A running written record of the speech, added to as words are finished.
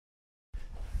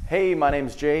Hey, my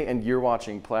name's Jay and you're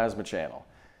watching Plasma Channel.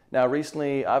 Now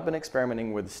recently I've been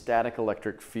experimenting with static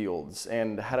electric fields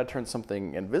and how to turn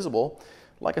something invisible,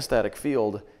 like a static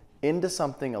field, into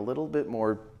something a little bit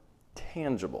more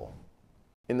tangible.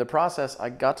 In the process, I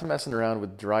got to messing around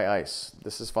with dry ice.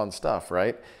 This is fun stuff,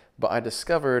 right? But I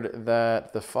discovered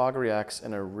that the fog reacts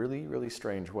in a really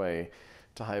strange way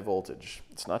to high voltage.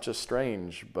 It's not just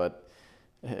strange, but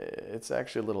it's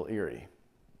actually a little eerie.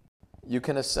 You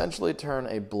can essentially turn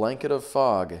a blanket of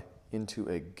fog into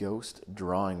a ghost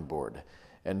drawing board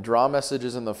and draw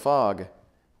messages in the fog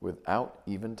without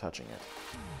even touching it.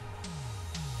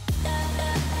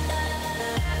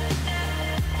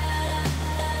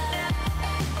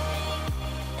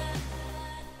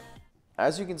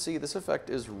 As you can see, this effect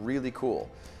is really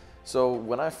cool. So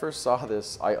when I first saw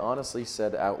this, I honestly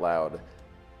said out loud,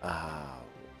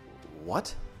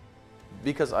 what?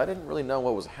 Because I didn't really know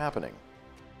what was happening.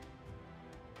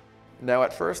 Now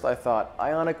at first I thought,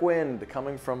 ionic wind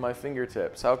coming from my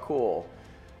fingertips, how cool.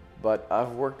 But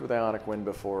I've worked with ionic wind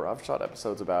before, I've shot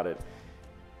episodes about it.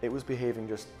 It was behaving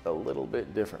just a little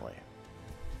bit differently.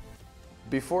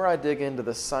 Before I dig into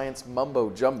the science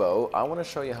mumbo jumbo, I want to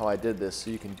show you how I did this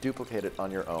so you can duplicate it on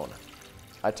your own.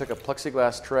 I took a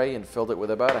plexiglass tray and filled it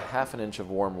with about 1/2 inch of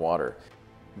warm water.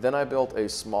 Then I built a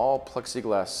small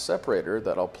plexiglass separator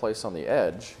that I'll place on the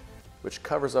edge, which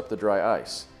covers up the dry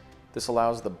ice. This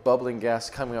allows the bubbling gas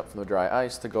coming up from the dry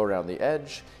ice to go around the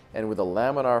edge and with a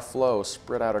laminar flow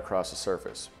spread out across the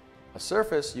surface. A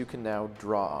surface you can now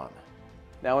draw on.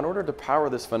 Now in order to power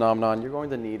this phenomenon, you're going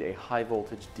to need a high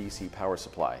voltage DC power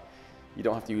supply. You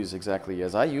don't have to use exactly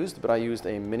as I used, but I used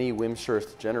a mini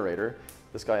Wimshurst generator.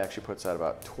 This guy actually puts out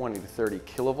about 20 to 30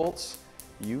 kilovolts.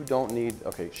 You don't need,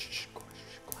 okay,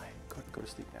 go to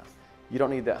sleep now. You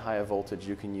don't need that high a voltage.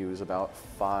 You can use about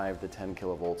 5 to 10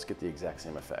 kilovolts, get the exact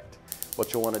same effect.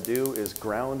 What you'll want to do is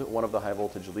ground one of the high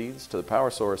voltage leads to the power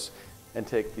source and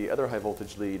take the other high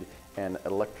voltage lead and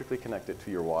electrically connect it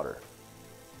to your water.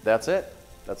 That's it.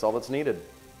 That's all that's needed.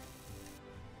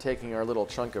 Taking our little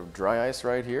chunk of dry ice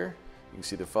right here, you can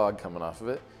see the fog coming off of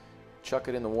it, chuck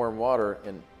it in the warm water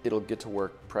and it'll get to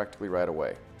work practically right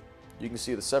away. You can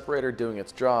see the separator doing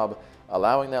its job,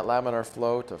 allowing that laminar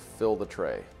flow to fill the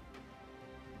tray.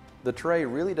 The tray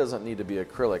really doesn't need to be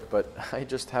acrylic, but I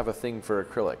just have a thing for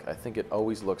acrylic. I think it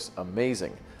always looks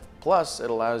amazing. Plus, it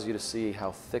allows you to see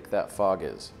how thick that fog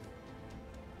is.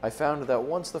 I found that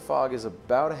once the fog is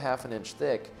about 1/2 inch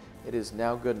thick, it is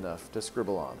now good enough to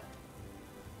scribble on.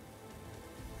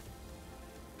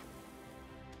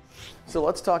 So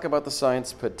let's talk about the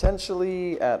science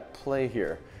potentially at play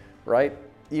here, right?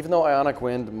 Even though ionic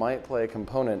wind might play a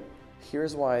component,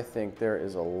 here's why I think there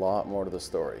is a lot more to the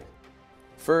story.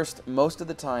 First, most of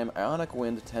the time, ionic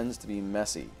wind tends to be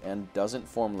messy and doesn't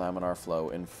form laminar flow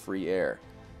in free air.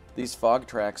 These fog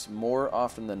tracks, more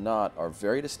often than not, are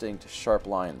very distinct, sharp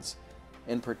lines.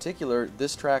 In particular,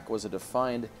 this track was a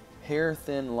defined,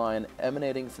 hair-thin line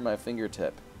emanating from my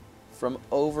fingertip, from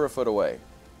over a foot away.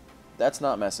 That's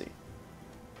not messy.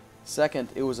 Second,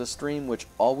 it was a stream which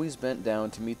always bent down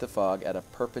to meet the fog at a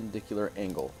perpendicular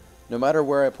angle, no matter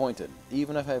where I pointed,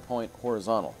 even if I point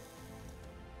horizontal.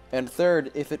 And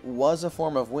third, if it was a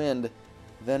form of wind,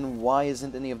 then why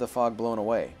isn't any of the fog blown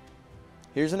away?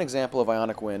 Here's an example of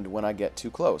ionic wind when I get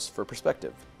too close for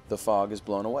perspective. The fog is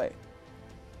blown away.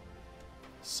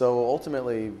 So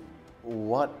ultimately,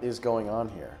 what is going on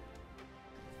here?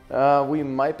 We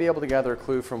might be able to gather a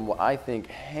clue from what I think,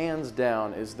 hands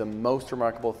down, is the most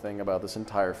remarkable thing about this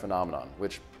entire phenomenon,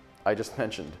 which I just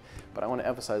mentioned, but I want to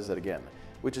emphasize that again,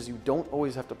 which is you don't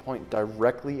always have to point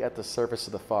directly at the surface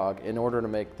of the fog in order to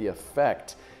make the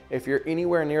effect. If you're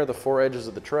anywhere near the 4 edges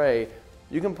of the tray,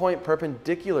 you can point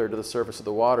perpendicular to the surface of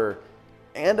the water,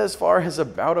 and as far as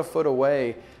about a foot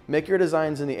away, make your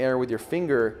designs in the air with your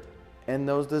finger, and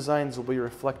those designs will be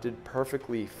reflected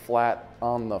perfectly flat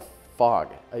on the fog.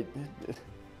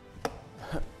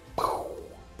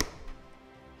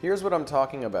 Here's what I'm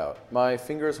talking about. My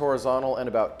finger is horizontal and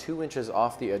about 2 inches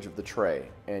off the edge of the tray,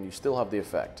 and you still have the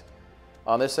effect.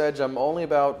 On this edge, I'm only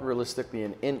about realistically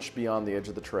 1 inch beyond the edge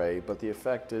of the tray, but the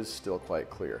effect is still quite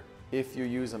clear. If you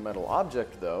use a metal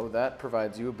object, though, that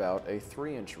provides you about a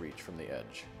 3-inch reach from the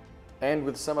edge. And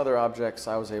with some other objects,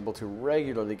 I was able to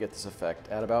regularly get this effect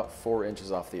at about 4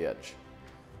 inches off the edge.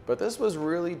 But this was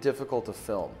really difficult to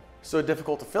film. So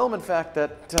difficult to film, in fact,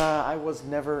 that I was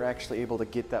never actually able to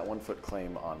get that 1 foot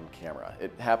claim on camera.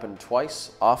 It happened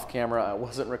twice off camera. I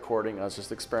wasn't recording, I was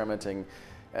just experimenting,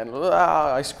 and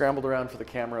I scrambled around for the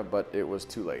camera, but it was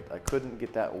too late. I couldn't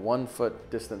get that 1 foot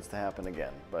distance to happen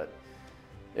again, but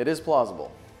it is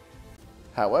plausible.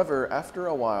 However, after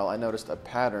a while, I noticed a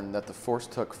pattern that the force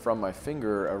took from my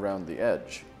finger around the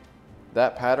edge.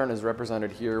 That pattern is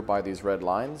represented here by these red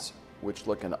lines, which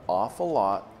look an awful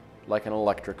lot like an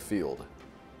electric field.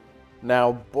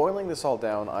 Now, boiling this all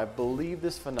down, I believe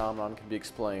this phenomenon can be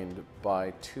explained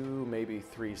by 2, maybe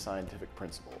 3 scientific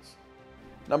principles.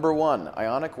 Number 1,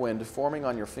 ionic wind forming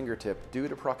on your fingertip due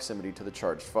to proximity to the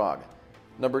charged fog.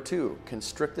 Number 2,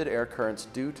 constricted air currents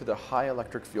due to the high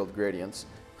electric field gradients,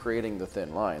 creating the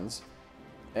thin lines.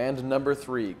 And number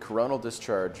 3, coronal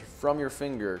discharge from your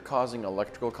finger causing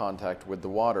electrical contact with the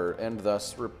water and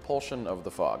thus repulsion of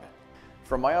the fog.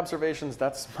 From my observations,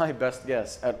 that's my best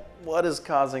guess at what is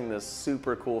causing this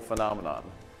super cool phenomenon.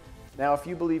 Now, if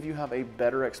you believe you have a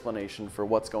better explanation for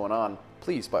what's going on,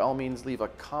 please, by all means, leave a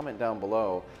comment down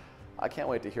below. I can't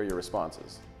wait to hear your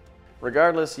responses.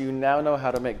 Regardless, you now know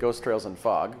how to make ghost trails in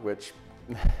fog, which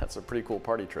that's a pretty cool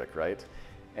party trick, right?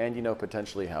 And you know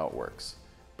potentially how it works.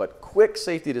 But quick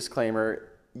safety disclaimer,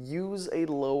 use a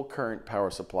low current power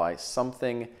supply,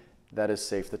 something that is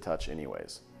safe to touch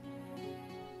anyways.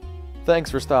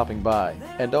 Thanks for stopping by,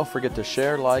 and don't forget to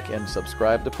share, like, and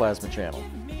subscribe to Plasma Channel.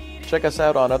 Check us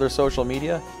out on other social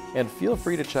media, and feel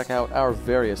free to check out our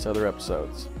various other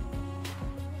episodes.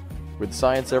 With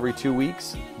science every 2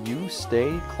 weeks, you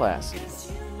stay classy.